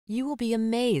You will be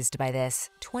amazed by this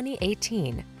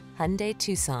 2018 Hyundai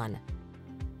Tucson.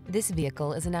 This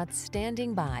vehicle is an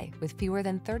outstanding buy with fewer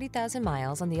than 30,000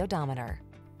 miles on the odometer.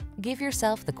 Give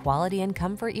yourself the quality and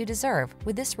comfort you deserve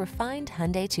with this refined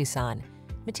Hyundai Tucson.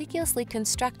 Meticulously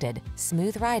constructed,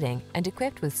 smooth riding, and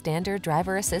equipped with standard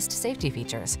driver assist safety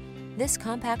features, this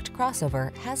compact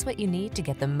crossover has what you need to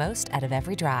get the most out of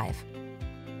every drive.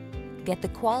 Get the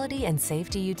quality and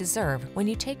safety you deserve when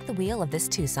you take the wheel of this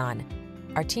Tucson.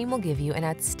 Our team will give you an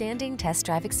outstanding test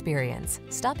drive experience.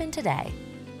 Stop in today.